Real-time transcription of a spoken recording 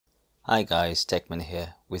Hi guys, Techman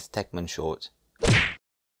here with Techman Short.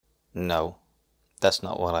 No, that's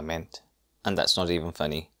not what I meant, and that's not even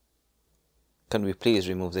funny. Can we please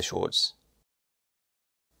remove the shorts?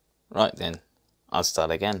 Right then, I'll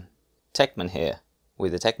start again. Techman here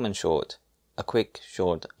with the Techman Short, a quick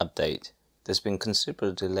short update. There's been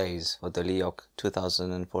considerable delays for the Leoch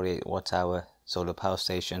 2048wh solar power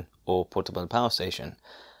station or portable power station,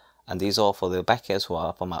 and these are for the backers who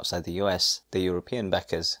are from outside the US, the European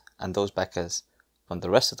backers, and those backers from the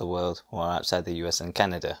rest of the world who are outside the US and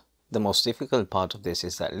Canada. The most difficult part of this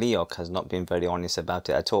is that Leoch has not been very honest about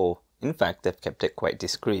it at all. In fact, they've kept it quite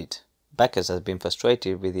discreet. Backers have been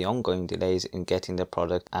frustrated with the ongoing delays in getting the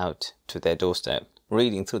product out to their doorstep.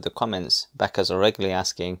 Reading through the comments, backers are regularly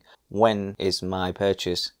asking, when is my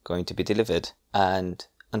purchase going to be delivered? And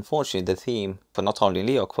unfortunately, the theme for not only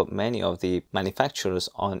Leoch but many of the manufacturers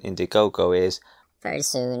on Indiegogo is, very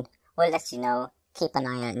soon, we'll let you know. Keep an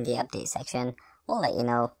eye out in the update section. We'll let you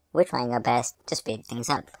know. We're trying our best to speed things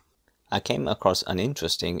up. I came across an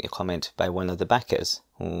interesting comment by one of the backers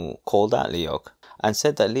who called out Leoch and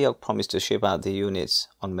said that Leoch promised to ship out the units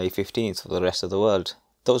on May 15th for the rest of the world.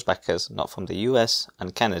 Those backers not from the US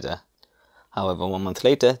and Canada. However, 1 month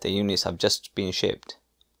later, the units have just been shipped.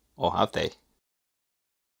 Or have they?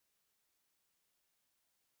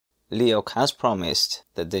 Leoch has promised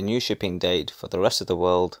that the new shipping date for the rest of the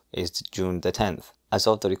world is June the 10th. As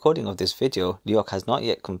of the recording of this video, Leoch has not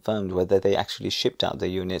yet confirmed whether they actually shipped out the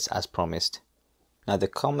units as promised. Now, the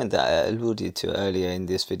comment that I alluded to earlier in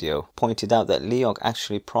this video pointed out that Leoch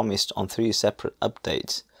actually promised on 3 separate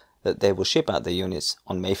updates that they will ship out the units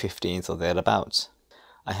on May 15th or thereabouts.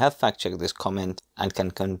 I have fact-checked this comment and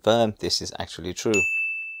can confirm this is actually true.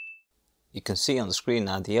 You can see on the screen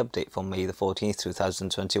now the update for May the 14th,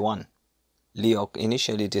 2021. Leoch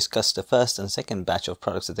initially discussed the first and second batch of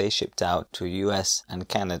products that they shipped out to US and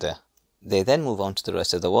Canada. They then move on to the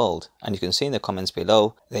rest of the world, and you can see in the comments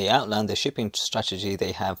below, they outline the shipping strategy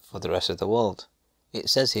they have for the rest of the world. It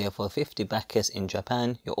says here for 50 backers in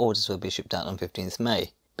Japan, your orders will be shipped out on 15th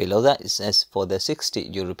May. Below that it says for the 60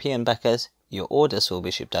 European backers, your orders will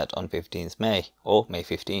be shipped out on 15th May or May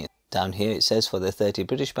 15th. Down here it says for the 30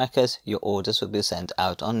 British backers, your orders will be sent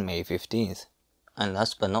out on May 15th. And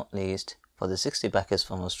last but not least, for the 60 backers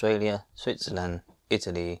from Australia, Switzerland,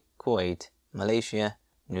 Italy, Kuwait, Malaysia,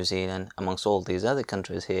 New Zealand, amongst all these other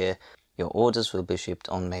countries here, your orders will be shipped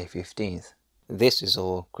on May 15th. This is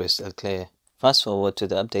all crystal clear. Fast forward to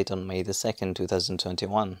the update on May the 2nd,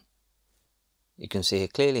 2021. You can see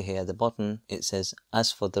clearly here at the bottom, it says,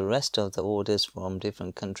 as for the rest of the orders from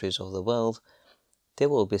different countries of the world, they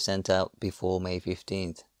will be sent out before May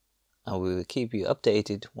 15th. And we will keep you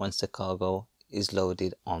updated once the cargo is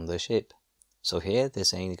loaded on the ship. So here they're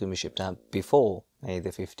saying it can be shipped out before May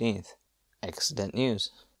the 15th. Excellent news.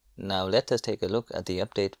 Now let us take a look at the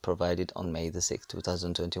update provided on May the 6th,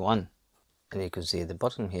 2021. And you can see at the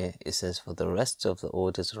bottom here, it says for the rest of the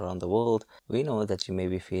orders around the world, we know that you may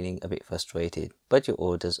be feeling a bit frustrated, but your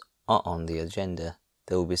orders are on the agenda.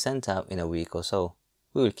 They will be sent out in a week or so.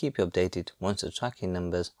 We will keep you updated once the tracking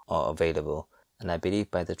numbers are available. And I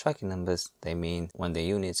believe by the tracking numbers, they mean when the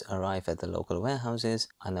units arrive at the local warehouses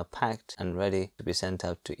and are packed and ready to be sent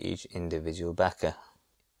out to each individual backer.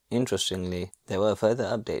 Interestingly, there were further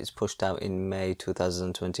updates pushed out in May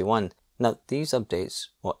 2021. Now, these updates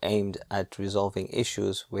were aimed at resolving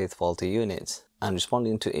issues with faulty units and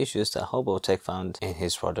responding to issues that Hobotech found in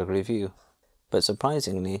his product review. But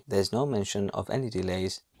surprisingly, there's no mention of any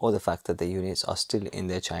delays or the fact that the units are still in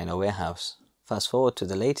their China warehouse. Fast forward to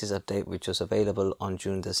the latest update, which was available on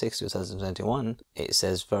June the 6th, 2021. It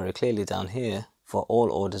says very clearly down here, for all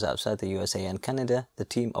orders outside the USA and Canada, the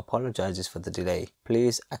team apologizes for the delay.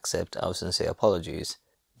 Please accept our sincere apologies.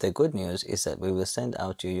 The good news is that we will send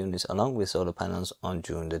out your units along with solar panels on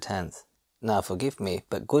June the 10th. Now forgive me,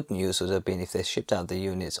 but good news would have been if they shipped out the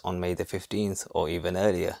units on May the 15th or even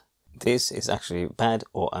earlier. This is actually bad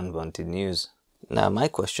or unwanted news. Now my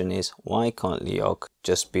question is, why can't Leoch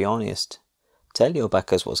just be honest? Tell your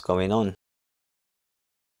backers what's going on.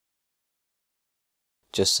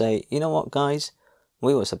 Just say, you know what guys,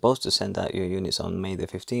 we were supposed to send out your units on May the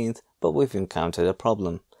 15th, but we've encountered a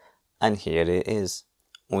problem. And here it is.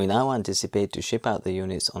 We now anticipate to ship out the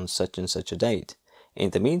units on such and such a date.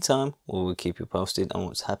 In the meantime, we will keep you posted on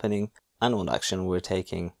what's happening and what action we're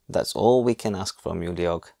taking. That's all we can ask from you,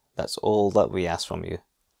 Leoch. That's all that we ask from you.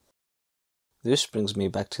 This brings me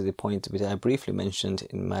back to the point which I briefly mentioned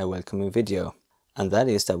in my welcoming video, and that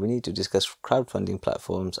is that we need to discuss crowdfunding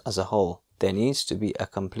platforms as a whole. There needs to be a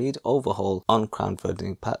complete overhaul on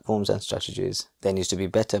crowdfunding platforms and strategies. There needs to be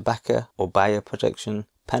better backer or buyer protection,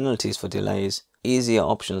 penalties for delays, easier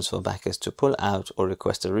options for backers to pull out or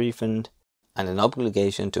request a refund, and an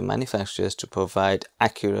obligation to manufacturers to provide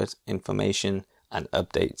accurate information and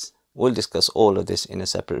updates. We'll discuss all of this in a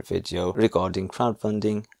separate video regarding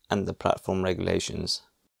crowdfunding and the platform regulations.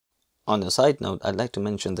 On a side note, I'd like to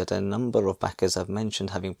mention that a number of backers have mentioned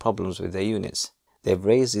having problems with their units. They've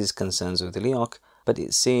raised these concerns with Leoch, but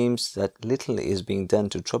it seems that little is being done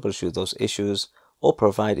to troubleshoot those issues or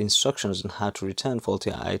provide instructions on how to return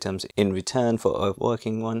faulty items in return for a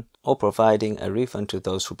working one, or providing a refund to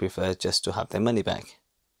those who prefer just to have their money back.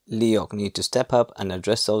 Leoch need to step up and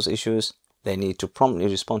address those issues. They need to promptly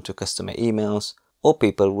respond to customer emails, or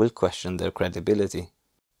people will question their credibility.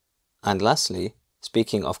 And lastly,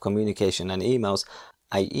 speaking of communication and emails,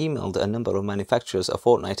 I emailed a number of manufacturers a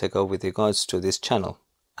fortnight ago with regards to this channel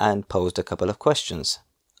and posed a couple of questions.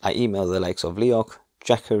 I emailed the likes of Leoch,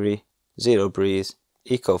 Jackery, Zero Breeze,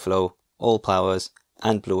 EcoFlow, All Powers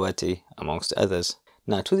and Blue Yeti, amongst others.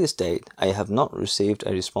 Now to this date, I have not received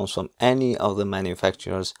a response from any of the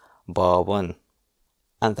manufacturers bar one,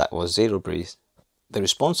 and that was Zero Breeze. The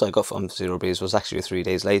response I got from Zero Breeze was actually 3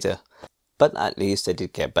 days later, but at least they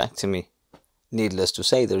did get back to me. Needless to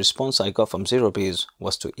say, the response I got from Zero Breeze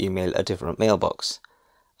was to email a different mailbox.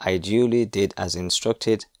 I duly did as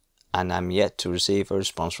instructed, and am yet to receive a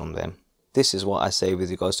response from them. This is what I say with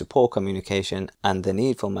regards to poor communication and the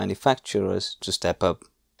need for manufacturers to step up.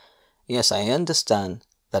 Yes, I understand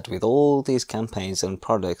that with all these campaigns and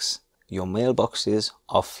products, your mailboxes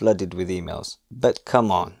are flooded with emails. But come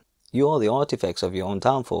on, you are the artifacts of your own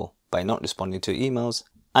downfall by not responding to emails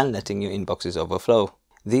and letting your inboxes overflow.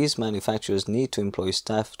 These manufacturers need to employ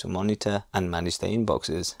staff to monitor and manage their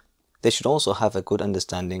inboxes. They should also have a good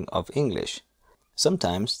understanding of English.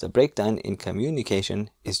 Sometimes the breakdown in communication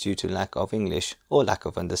is due to lack of English or lack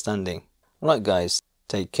of understanding. Right guys,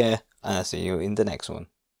 take care and I'll see you in the next one.